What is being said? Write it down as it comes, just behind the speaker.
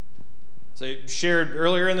So I shared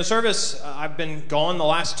earlier in the service, I've been gone the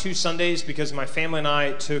last 2 Sundays because my family and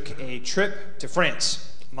I took a trip to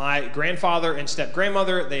France. My grandfather and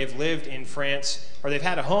step-grandmother, they've lived in France, or they've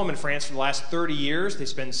had a home in France for the last 30 years. They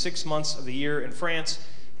spend 6 months of the year in France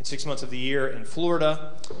and 6 months of the year in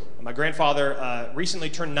Florida. My grandfather recently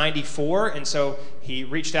turned 94, and so he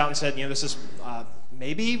reached out and said, this is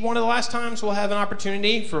maybe one of the last times we'll have an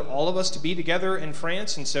opportunity for all of us to be together in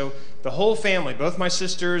France. And so the whole family, both my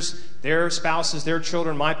sisters, their spouses, their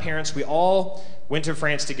children, my parents, we all went to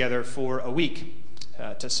France together for a week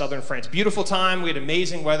to southern France. Beautiful time. We had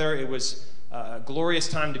amazing weather. It was a glorious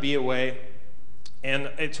time to be away. And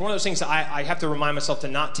it's one of those things that I have to remind myself to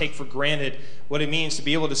not take for granted what it means to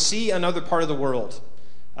be able to see another part of the world,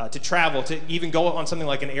 to travel, to even go on something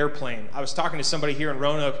like an airplane. I was talking to somebody here in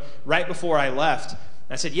Roanoke right before I left.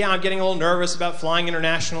 I said, I'm getting a little nervous about flying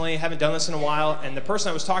internationally. I haven't done this in a while. And the person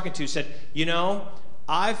I was talking to said,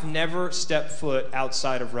 I've never stepped foot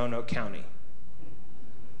outside of Roanoke County.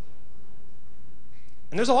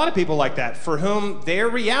 And there's a lot of people like that for whom their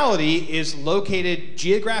reality is located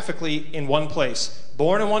geographically in one place.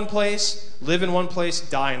 Born in one place, live in one place,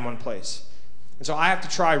 die in one place. And so I have to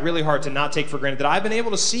try really hard to not take for granted that I've been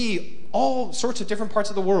able to see all sorts of different parts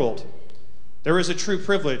of the world. There is a true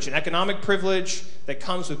privilege, an economic privilege that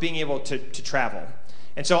comes with being able to travel.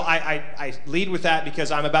 And so I lead with that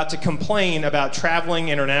because I'm about to complain about traveling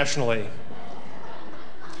internationally.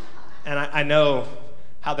 And I know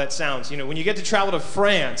how that sounds. When you get to travel to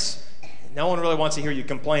France, no one really wants to hear you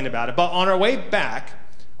complain about it. But on our way back,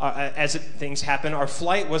 things happen, our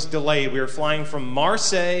flight was delayed. We were flying from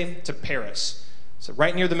Marseille to Paris. So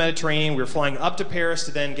right near the Mediterranean, we were flying up to Paris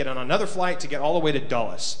to then get on another flight to get all the way to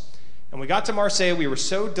Dulles. And we got to Marseille, we were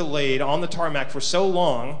so delayed on the tarmac for so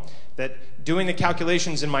long that doing the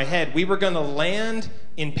calculations in my head, we were going to land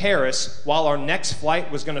in Paris while our next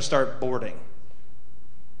flight was going to start boarding.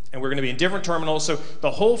 And we're going to be in different terminals. So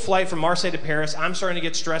the whole flight from Marseille to Paris, I'm starting to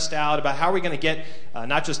get stressed out about how are we going to get,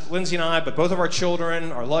 not just Lindsay and I, but both of our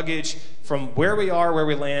children, our luggage, from where we are, where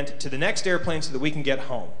we land, to the next airplane so that we can get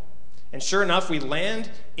home. And sure enough, we land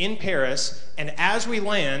in Paris, and as we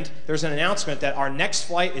land, there's an announcement that our next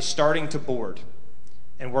flight is starting to board.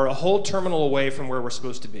 And we're a whole terminal away from where we're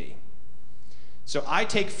supposed to be. So I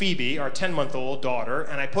take Phoebe, our 10-month-old daughter,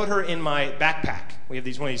 and I put her in my backpack. We have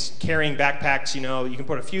one of these carrying backpacks, you can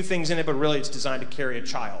put a few things in it, but really it's designed to carry a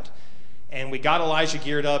child. And we got Elijah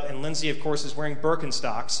geared up, and Lindsay, of course, is wearing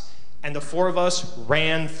Birkenstocks, and the 4 of us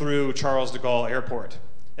ran through Charles de Gaulle Airport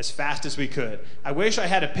as fast as we could. I wish I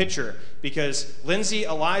had a picture because Lindsay,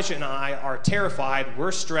 Elijah, and I are terrified,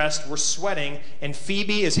 we're stressed, we're sweating, and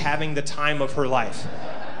Phoebe is having the time of her life.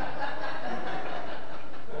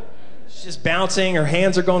 She's just bouncing, her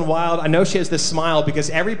hands are going wild. I know she has this smile because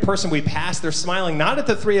every person we pass, they're smiling not at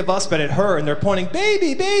the 3 of us, but at her, and they're pointing,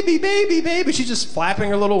 baby, baby, baby, baby. She's just flapping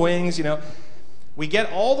her little wings, We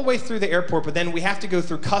get all the way through the airport, but then we have to go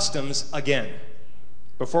through customs again.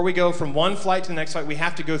 Before we go from one flight to the next flight, we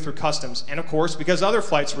have to go through customs. And of course, because other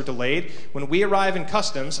flights were delayed, when we arrive in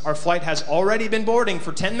customs, our flight has already been boarding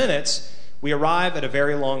for 10 minutes. We arrive at a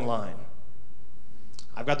very long line.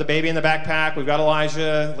 I've got the baby in the backpack. We've got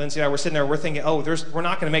Elijah. Lindsay and I, we're sitting there. We're thinking, we're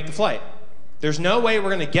not going to make the flight. There's no way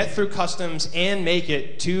we're going to get through customs and make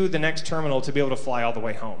it to the next terminal to be able to fly all the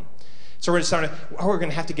way home. So we're deciding, we're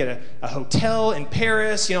going to have to get a hotel in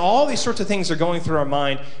Paris. All these sorts of things are going through our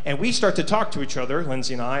mind. And we start to talk to each other,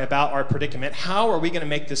 Lindsay and I, about our predicament. How are we going to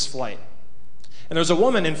make this flight? And there's a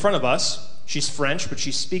woman in front of us. She's French, but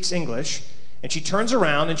she speaks English. And she turns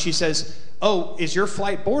around and she says, is your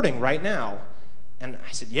flight boarding right now? And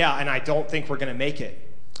I said, yeah, and I don't think we're going to make it.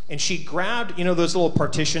 And she grabbed, those little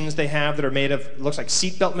partitions they have that are made of, looks like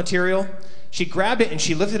seatbelt material. She grabbed it and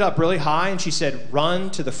she lifted it up really high and she said, run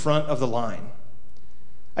to the front of the line.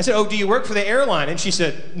 I said, do you work for the airline? And she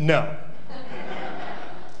said, no.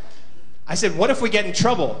 I said, what if we get in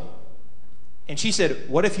trouble? And she said,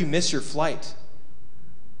 what if you miss your flight?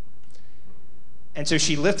 And so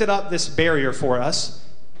she lifted up this barrier for us,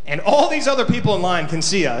 and all these other people in line can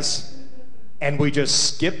see us, and we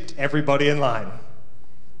just skipped everybody in line.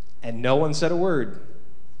 And no one said a word.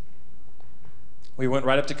 We went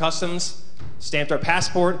right up to customs, stamped our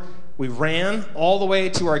passport, we ran all the way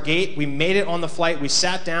to our gate, we made it on the flight, we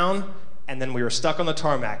sat down, and then we were stuck on the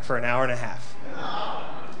tarmac for an hour and a half.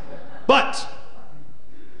 But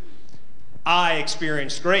I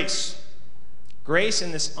experienced grace. Grace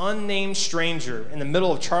in this unnamed stranger in the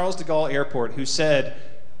middle of Charles de Gaulle Airport who said,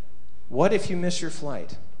 what if you miss your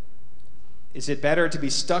flight? Is it better to be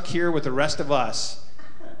stuck here with the rest of us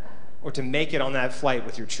or to make it on that flight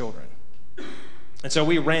with your children? And so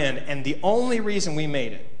we ran, and the only reason we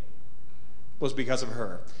made it was because of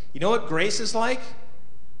her. You know what grace is like?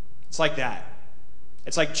 It's like that.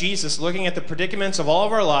 It's like Jesus looking at the predicaments of all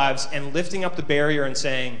of our lives and lifting up the barrier and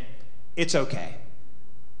saying, it's okay.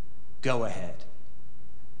 Go ahead.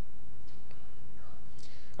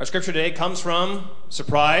 Our scripture today comes from,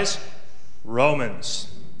 surprise,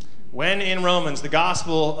 Romans. When in Romans, the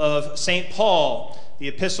gospel of St. Paul, the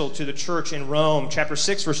epistle to the church in Rome, chapter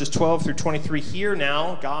 6, verses 12 through 23. Hear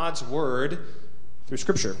now God's word through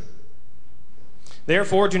scripture.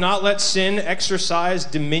 Therefore, do not let sin exercise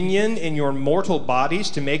dominion in your mortal bodies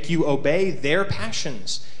to make you obey their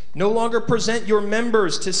passions. No longer present your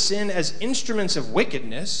members to sin as instruments of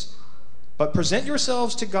wickedness, but present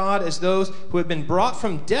yourselves to God as those who have been brought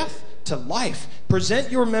from death to life.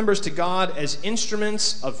 Present your members to God as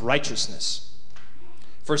instruments of righteousness.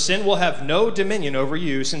 For sin will have no dominion over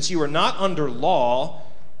you, since you are not under law,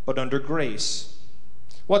 but under grace.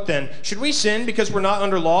 What then? Should we sin because we're not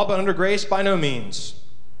under law, but under grace? By no means.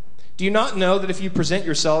 Do you not know that if you present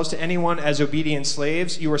yourselves to anyone as obedient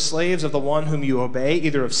slaves, you are slaves of the one whom you obey,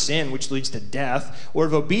 either of sin, which leads to death, or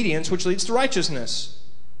of obedience, which leads to righteousness?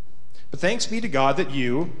 But thanks be to God that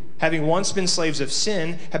you, having once been slaves of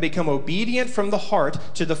sin, have become obedient from the heart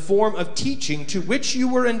to the form of teaching to which you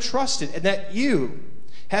were entrusted, and that you,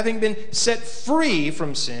 having been set free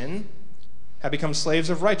from sin, have become slaves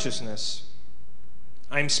of righteousness.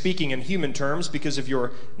 I am speaking in human terms because of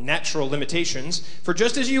your natural limitations. For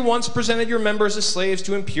just as you once presented your members as slaves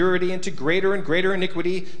to impurity and to greater and greater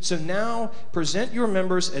iniquity, so now present your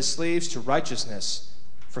members as slaves to righteousness,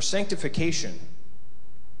 for sanctification.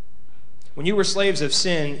 When you were slaves of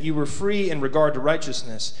sin, you were free in regard to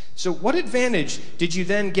righteousness. So what advantage did you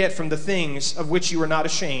then get from the things of which you were not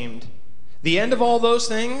ashamed? The end of all those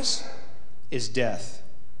things is death.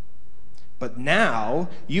 But now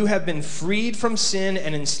you have been freed from sin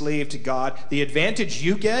and enslaved to God. The advantage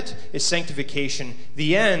you get is sanctification.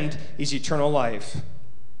 The end is eternal life.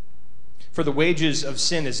 For the wages of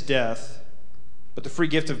sin is death, but the free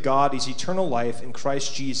gift of God is eternal life in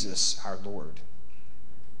Christ Jesus our Lord.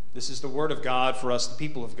 This is the word of God for us, the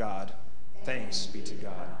people of God. Thanks be to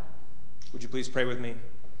God. Would you please pray with me?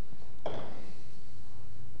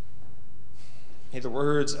 May the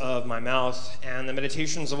words of my mouth and the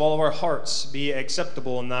meditations of all of our hearts be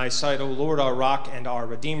acceptable in thy sight, O Lord, our rock and our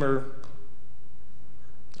Redeemer.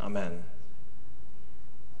 Amen.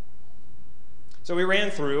 So we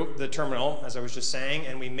ran through the terminal, as I was just saying,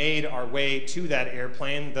 and we made our way to that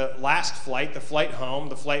airplane. The last flight, the flight home,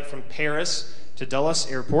 the flight from Paris to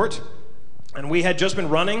Dulles Airport. And we had just been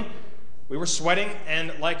running. We were sweating,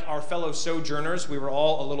 and like our fellow sojourners, we were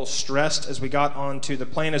all a little stressed as we got onto the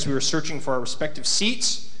plane, as we were searching for our respective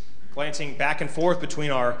seats, glancing back and forth between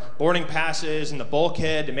our boarding passes and the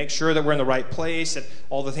bulkhead to make sure that we're in the right place, that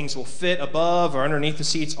all the things will fit above or underneath the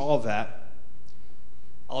seats, all of that.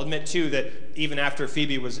 I'll admit, too, that even after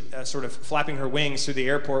Phoebe was sort of flapping her wings through the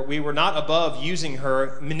airport, we were not above using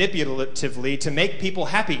her manipulatively to make people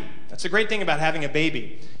happy. That's the great thing about having a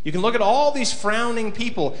baby. You can look at all these frowning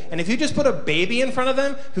people, and if you just put a baby in front of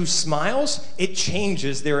them who smiles, it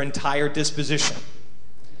changes their entire disposition.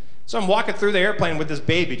 So I'm walking through the airplane with this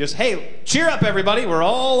baby, just, hey, cheer up, everybody, we're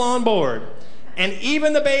all on board. And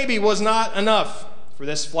even the baby was not enough for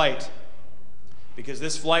this flight, because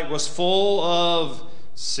this flight was full of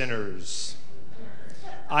sinners.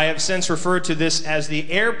 I have since referred to this as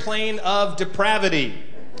the airplane of depravity.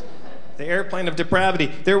 The airplane of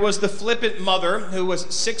depravity. There was the flippant mother who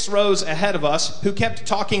was 6 rows ahead of us, who kept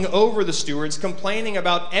talking over the stewards, complaining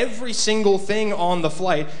about every single thing on the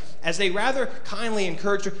flight, as they rather kindly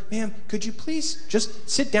encouraged her, ma'am, could you please just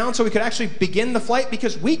sit down so we could actually begin the flight,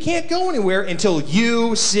 because we can't go anywhere until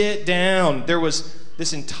you sit down. There was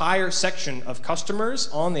this entire section of customers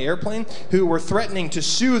on the airplane who were threatening to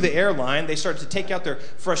sue the airline. They started to take out their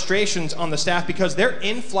frustrations on the staff because their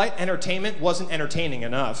in-flight entertainment wasn't entertaining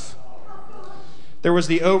enough. There was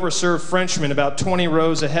the overserved Frenchman about 20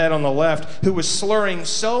 rows ahead on the left who was slurring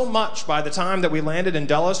so much by the time that we landed in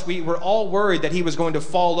Dulles, we were all worried that he was going to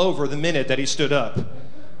fall over the minute that he stood up.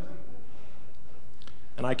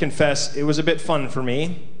 And I confess, it was a bit fun for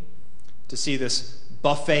me to see this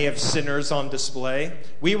buffet of sinners on display.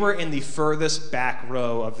 We were in the furthest back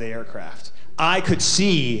row of the aircraft. I could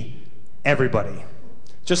see everybody.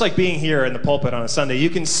 Just like being here in the pulpit on a Sunday,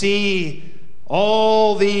 you can see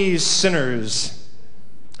all these sinners.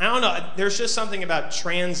 I don't know, there's just something about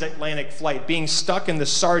transatlantic flight, being stuck in the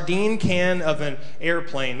sardine can of an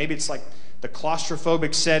airplane. Maybe it's like the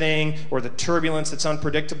claustrophobic setting, or the turbulence that's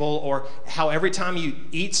unpredictable, or how every time you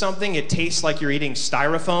eat something, it tastes like you're eating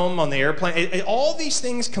styrofoam on the airplane. All these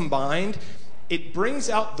things combined, it brings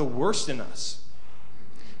out the worst in us.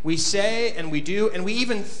 We say and we do, and we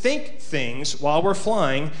even think things while we're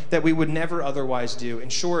flying that we would never otherwise do. In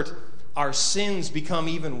short, our sins become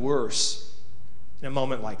even worse in a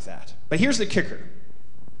moment like that. But here's the kicker.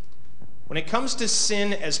 When it comes to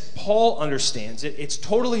sin as Paul understands it, it's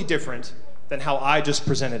totally different than how I just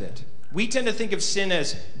presented it. We tend to think of sin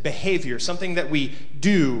as behavior, something that we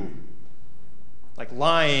do, like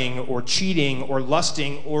lying or cheating or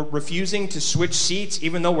lusting or refusing to switch seats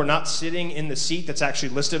even though we're not sitting in the seat that's actually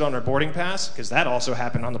listed on our boarding pass, because that also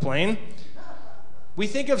happened on the plane. We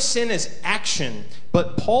think of sin as action,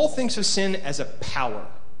 but Paul thinks of sin as a power.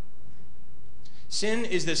 Sin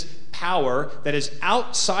is this power that is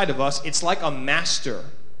outside of us. It's like a master,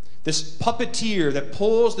 this puppeteer that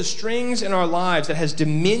pulls the strings in our lives, that has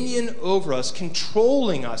dominion over us,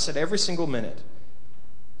 controlling us at every single minute.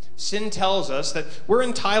 Sin tells us that we're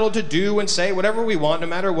entitled to do and say whatever we want, no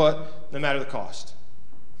matter what, no matter the cost.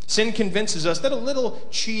 Sin convinces us that a little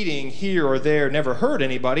cheating here or there never hurt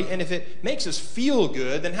anybody, and if it makes us feel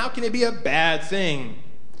good, then how can it be a bad thing?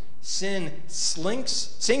 Sin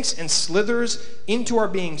sinks and slithers into our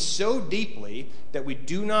being so deeply that we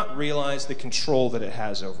do not realize the control that it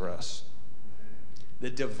has over us.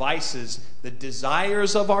 The devices, the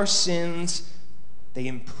desires of our sins, they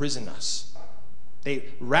imprison us. They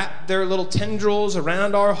wrap their little tendrils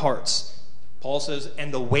around our hearts. Paul says,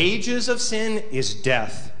 and the wages of sin is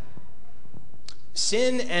death.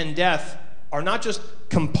 Sin and death are not just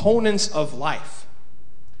components of life.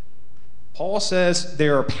 Paul says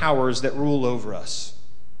there are powers that rule over us.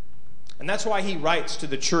 And that's why he writes to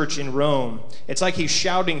the church in Rome. It's like he's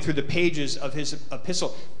shouting through the pages of his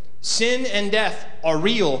epistle. Sin and death are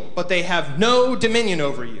real, but they have no dominion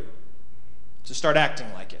over you. So start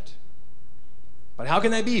acting like it. But how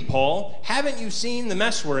can that be, Paul? Haven't you seen the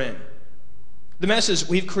mess we're in? The messes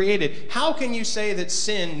we've created. How can you say that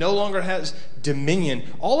sin no longer has dominion?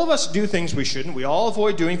 All of us do things we shouldn't. We all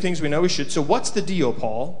avoid doing things we know we should. So what's the deal,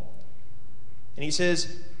 Paul? And he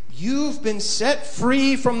says, you've been set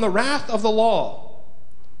free from the wrath of the law,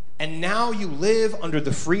 and now you live under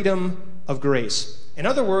the freedom of grace. In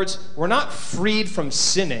other words, we're not freed from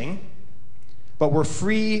sinning, but we're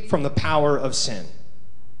free from the power of sin.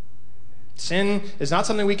 Sin is not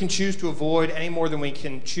something we can choose to avoid any more than we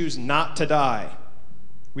can choose not to die.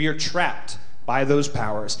 We are trapped by those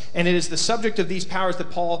powers. And it is the subject of these powers that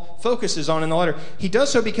Paul focuses on in the letter. He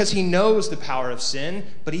does so because he knows the power of sin,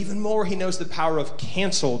 but even more, he knows the power of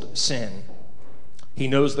canceled sin. He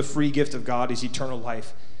knows the free gift of God is eternal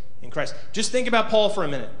life in Christ. Just think about Paul for a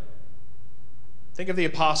minute. Think of the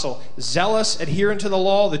apostle, zealous adherent to the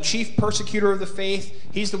law, the chief persecutor of the faith.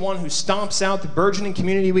 He's the one who stomps out the burgeoning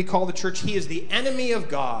community we call the church. He is the enemy of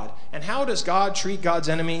God. And how does God treat God's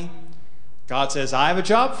enemy? God says, I have a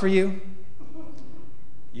job for you.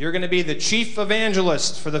 You're going to be the chief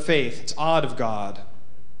evangelist for the faith. It's odd of God.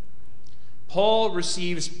 Paul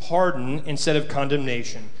receives pardon instead of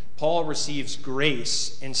condemnation. Paul receives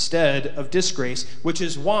grace instead of disgrace, which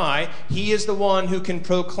is why he is the one who can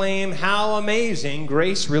proclaim how amazing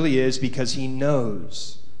grace really is, because he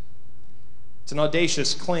knows. It's an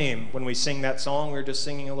audacious claim when we sing that song we were just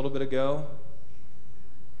singing a little bit ago.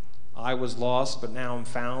 I was lost, but now I'm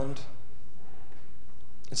found.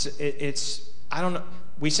 I don't know.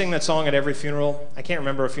 We sing that song at every funeral. I can't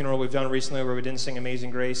remember a funeral we've done recently where we didn't sing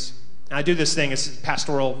Amazing Grace. And I do this thing, it's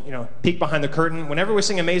pastoral, peek behind the curtain. Whenever we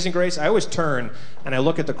sing Amazing Grace, I always turn and I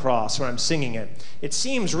look at the cross when I'm singing it. It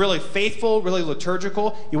seems really faithful, really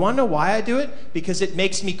liturgical. You want to know why I do it? Because it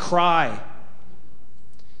makes me cry.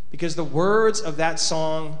 Because the words of that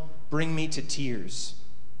song bring me to tears.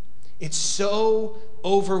 It's so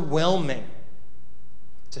overwhelming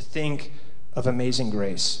to think of Amazing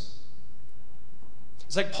Grace.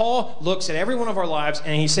 It's like Paul looks at every one of our lives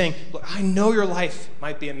and he's saying, look, I know your life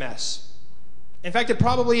might be a mess. In fact, it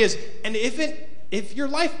probably is. And if your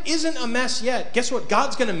life isn't a mess yet, guess what?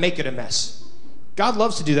 God's going to make it a mess. God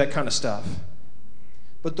loves to do that kind of stuff.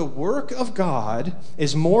 But the work of God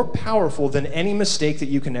is more powerful than any mistake that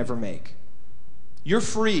you can ever make. You're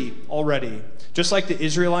free already. Just like the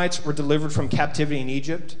Israelites were delivered from captivity in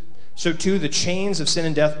Egypt, so too the chains of sin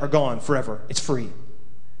and death are gone forever. It's free.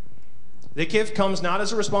 The gift comes not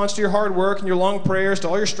as a response to your hard work and your long prayers, to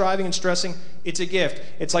all your striving and stressing. It's a gift.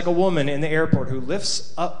 It's like a woman in the airport who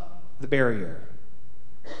lifts up the barrier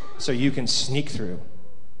so you can sneak through.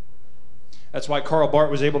 That's why Karl Barth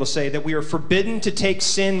was able to say that we are forbidden to take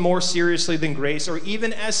sin more seriously than grace, or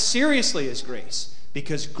even as seriously as grace,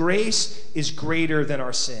 because grace is greater than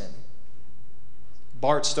our sin.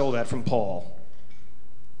 Barth stole that from Paul.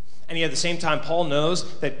 And yet at the same time, Paul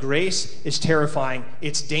knows that grace is terrifying.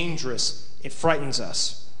 It's dangerous. It frightens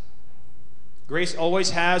us. Grace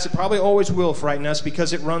always has, it probably always will frighten us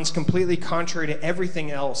because it runs completely contrary to everything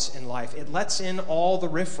else in life. It lets in all the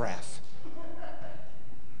riffraff.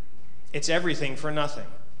 It's everything for nothing.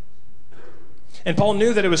 And Paul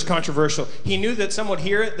knew that it was controversial. He knew that some would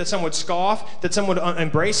hear it, that some would scoff, that some would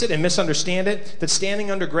embrace it and misunderstand it, that standing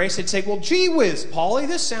under grace, they'd say, well, gee whiz, Paulie,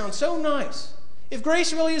 this sounds so nice. If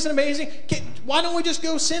grace really isn't amazing, why don't we just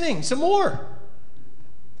go sinning some more?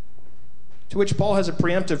 To which Paul has a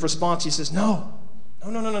preemptive response. He says, no.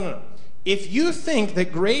 If you think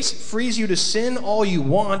that grace frees you to sin all you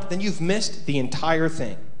want, then you've missed the entire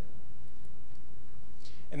thing.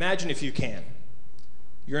 Imagine if you can.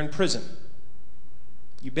 You're in prison.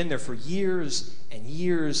 You've been there for years and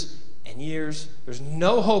years and years. There's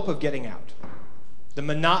no hope of getting out. The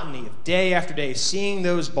monotony of day after day, seeing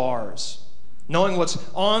those bars, knowing what's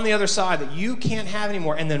on the other side that you can't have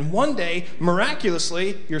anymore, and then one day,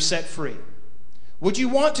 miraculously, you're set free. Would you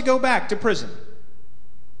want to go back to prison?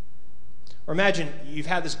 Or imagine you've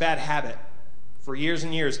had this bad habit for years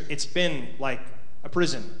and years. It's been like a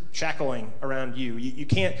prison shackling around you. You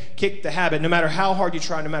can't kick the habit no matter how hard you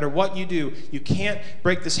try, no matter what you do. You can't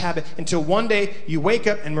break this habit until one day you wake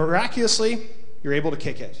up and miraculously you're able to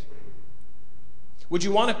kick it. Would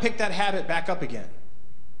you want to pick that habit back up again?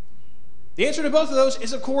 The answer to both of those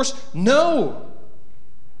is, of course, no.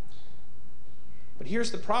 But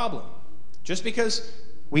here's the problem. Just because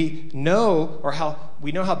we know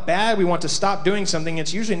how bad we want to stop doing something,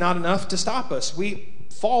 it's usually not enough to stop us. We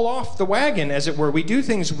fall off the wagon, as it were. We do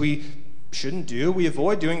things we shouldn't do. We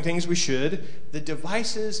avoid doing things we should. The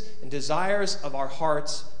devices and desires of our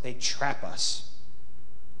hearts, they trap us.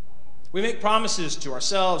 We make promises to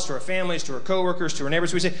ourselves, to our families, to our coworkers, to our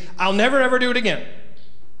neighbors. We say, I'll never, ever do it again.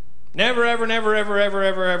 Never, ever, never, ever, ever,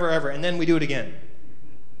 ever, ever, ever. And then we do it again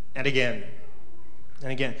and again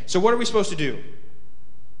and again. So what are we supposed to do?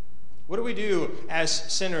 What do we do as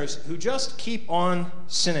sinners who just keep on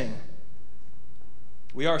sinning?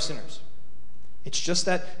 We are sinners. It's just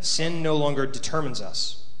that sin no longer determines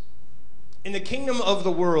us. In the kingdom of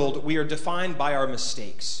the world, we are defined by our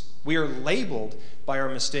mistakes. We are labeled by our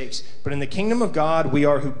mistakes. But in the kingdom of God, we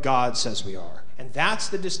are who God says we are. And that's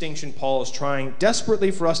the distinction Paul is trying desperately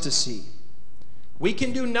for us to see. We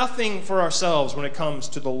can do nothing for ourselves when it comes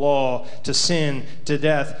to the law, to sin, to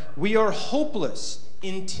death. We are hopeless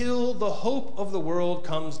until the hope of the world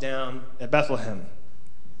comes down at Bethlehem.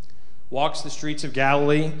 Walks the streets of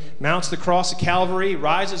Galilee, mounts the cross of Calvary,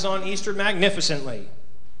 rises on Easter magnificently.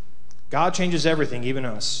 God changes everything, even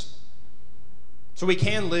us. So we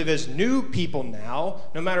can live as new people now,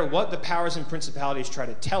 no matter what the powers and principalities try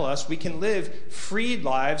to tell us. We can live freed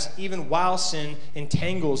lives even while sin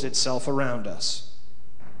entangles itself around us.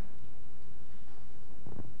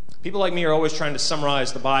 People like me are always trying to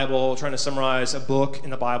summarize the Bible, trying to summarize a book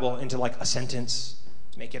in the Bible into like a sentence,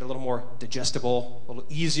 to make it a little more digestible, a little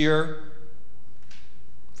easier.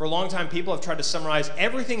 For a long time, people have tried to summarize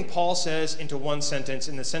everything Paul says into one sentence,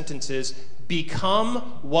 and the sentence is, become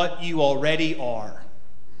what you already are.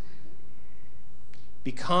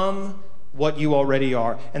 Become what you already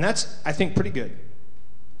are. And that's, I think, pretty good.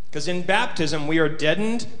 Because in baptism, we are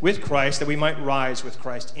deadened with Christ that we might rise with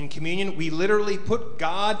Christ. In communion, we literally put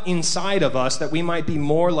God inside of us that we might be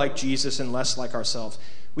more like Jesus and less like ourselves.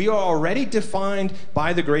 We are already defined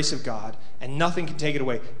by the grace of God, and nothing can take it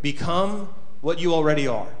away. Become what you already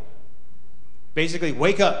are. Basically,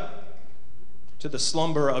 wake up to the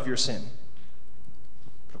slumber of your sin.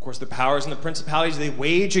 But of course, the powers and the principalities, they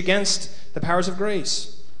wage against the powers of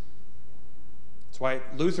grace. Why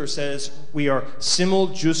Luther says we are simul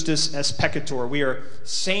justus es peccator. We are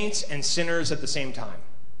saints and sinners at the same time.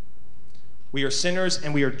 We are sinners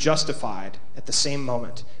and we are justified at the same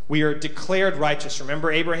moment. We are declared righteous.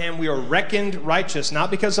 Remember Abraham? We are reckoned righteous,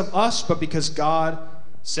 not because of us, but because God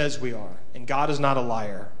says we are. And God is not a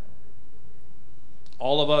liar.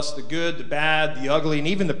 All of us, the good, the bad, the ugly, and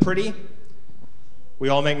even the pretty, we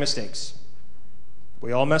all make mistakes.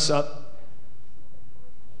 We all mess up.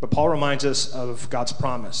 But Paul reminds us of God's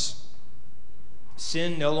promise.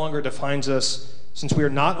 Sin no longer defines us, since we are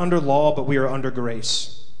not under law, but we are under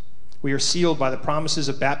grace. We are sealed by the promises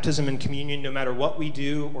of baptism and communion, no matter what we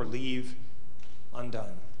do or leave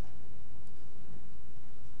undone.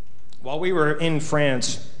 While we were in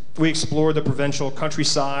France, we explored the provincial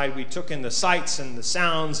countryside. We took in the sights and the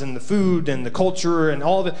sounds and the food and the culture and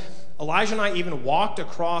all of it. Elijah and I even walked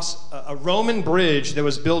across a Roman bridge that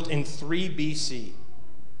was built in 3 BC.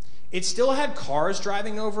 It still had cars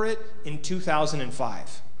driving over it in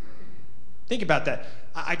 2005. Think about that.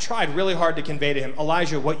 I tried really hard to convey to him,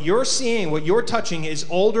 Elijah, what you're seeing, what you're touching is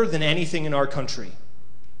older than anything in our country.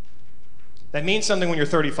 That means something when you're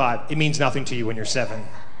 35. It means nothing to you when you're 7.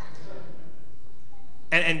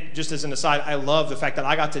 And just as an aside, I love the fact that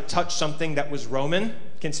I got to touch something that was Roman,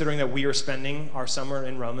 considering that we are spending our summer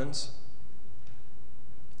in Romans.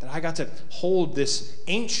 That I got to hold this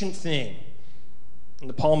ancient thing in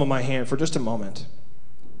the palm of my hand for just a moment.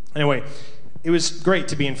 Anyway, it was great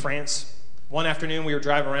to be in France. One afternoon we were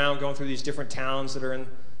driving around going through these different towns that are in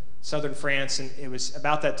southern France, and it was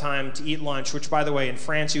about that time to eat lunch, which, by the way, in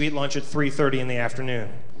France you eat lunch at 3:30 in the afternoon.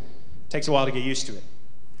 It takes a while to get used to it.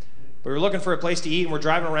 We were looking for a place to eat, and we're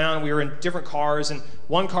driving around, and we were in different cars, and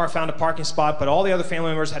one car found a parking spot, but all the other family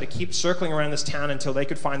members had to keep circling around this town until they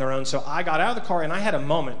could find their own. So I got out of the car, and I had a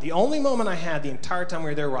moment, the only moment I had the entire time we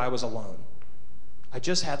were there where I was alone. I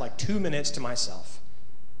just had like 2 minutes to myself.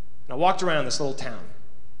 And I walked around this little town,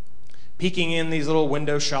 peeking in these little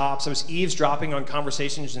window shops. I was eavesdropping on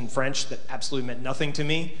conversations in French that absolutely meant nothing to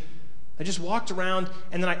me. I just walked around,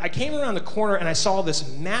 and then I came around the corner, and I saw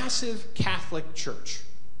this massive Catholic church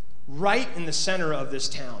right in the center of this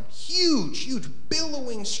town. Huge, huge,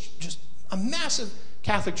 billowing, just a massive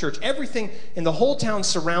Catholic church. Everything in the whole town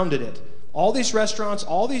surrounded it. All these restaurants,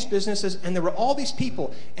 all these businesses, and there were all these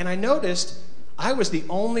people. And I noticed I was the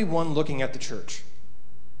only one looking at the church.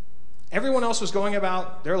 Everyone else was going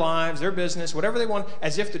about their lives, their business, whatever they wanted,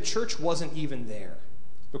 as if the church wasn't even there.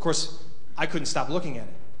 Of course, I couldn't stop looking at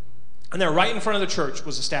it. And there, right in front of the church,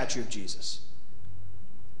 was a statue of Jesus.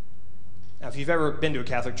 Now, if you've ever been to a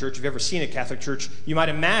Catholic church, if you've ever seen a Catholic church, you might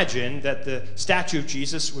imagine that the statue of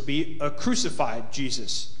Jesus would be a crucified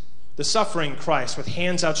Jesus, the suffering Christ with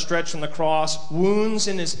hands outstretched on the cross, wounds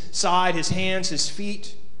in his side, his hands, his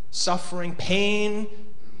feet, suffering, pain,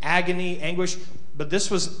 agony, anguish. But this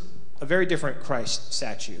was a very different Christ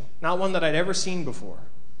statue, not one that I'd ever seen before.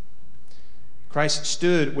 Christ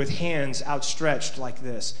stood with hands outstretched like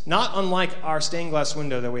this, not unlike our stained glass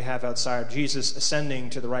window that we have outside, Jesus ascending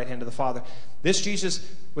to the right hand of the Father. This Jesus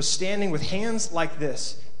was standing with hands like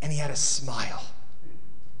this, and he had a smile,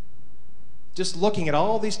 just looking at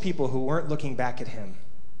all these people who weren't looking back at him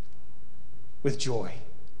with joy,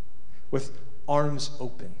 with arms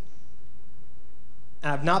open.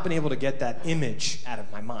 And I've not been able to get that image out of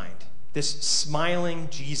my mind, this smiling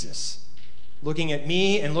Jesus looking at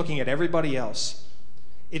me and looking at everybody else.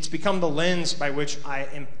 It's become the lens by which I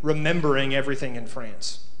am remembering everything in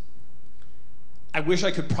France. I wish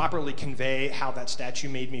I could properly convey how that statue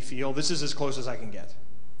made me feel. This is as close as I can get.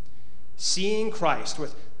 Seeing Christ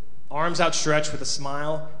with arms outstretched with a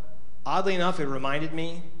smile, oddly enough, it reminded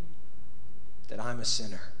me that I'm a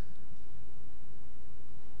sinner.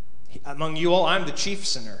 Among you all, I'm the chief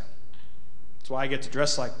sinner. That's why I get to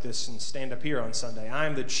dress like this and stand up here on Sunday. I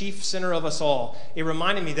am the chief sinner of us all. It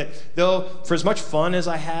reminded me that though, for as much fun as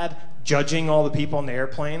I had judging all the people on the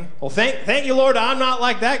airplane, well, thank you, Lord, I'm not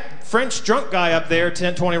like that French drunk guy up there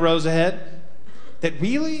 10, 20 rows ahead. That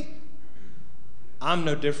really, I'm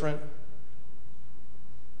no different.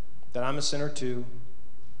 That I'm a sinner too.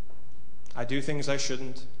 I do things I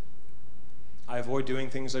shouldn't. I avoid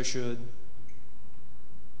doing things I should.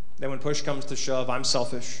 That when push comes to shove, I'm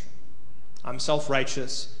selfish. I'm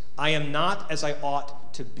self-righteous. I am not as I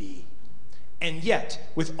ought to be. And yet,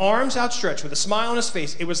 with arms outstretched, with a smile on his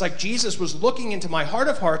face, it was like Jesus was looking into my heart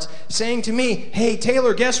of hearts, saying to me, hey,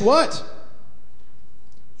 Taylor, guess what?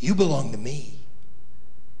 You belong to me.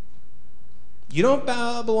 You don't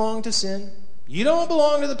belong to sin. You don't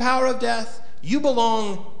belong to the power of death. You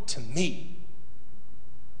belong to me.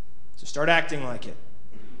 So start acting like it.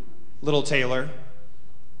 Little Taylor,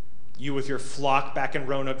 you with your flock back in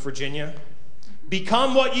Roanoke, Virginia,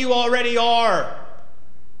 become what you already are.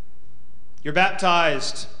 You're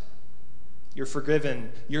baptized. You're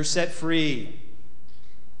forgiven. You're set free.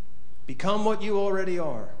 Become what you already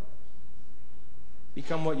are.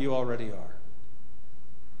 Become what you already are.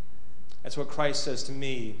 That's what Christ says to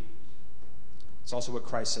me. It's also what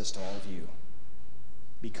Christ says to all of you.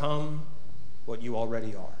 Become what you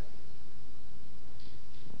already are.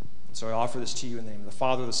 And so I offer this to you in the name of the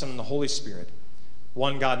Father, the Son, and the Holy Spirit,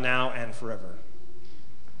 one God now and forever.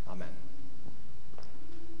 Amen.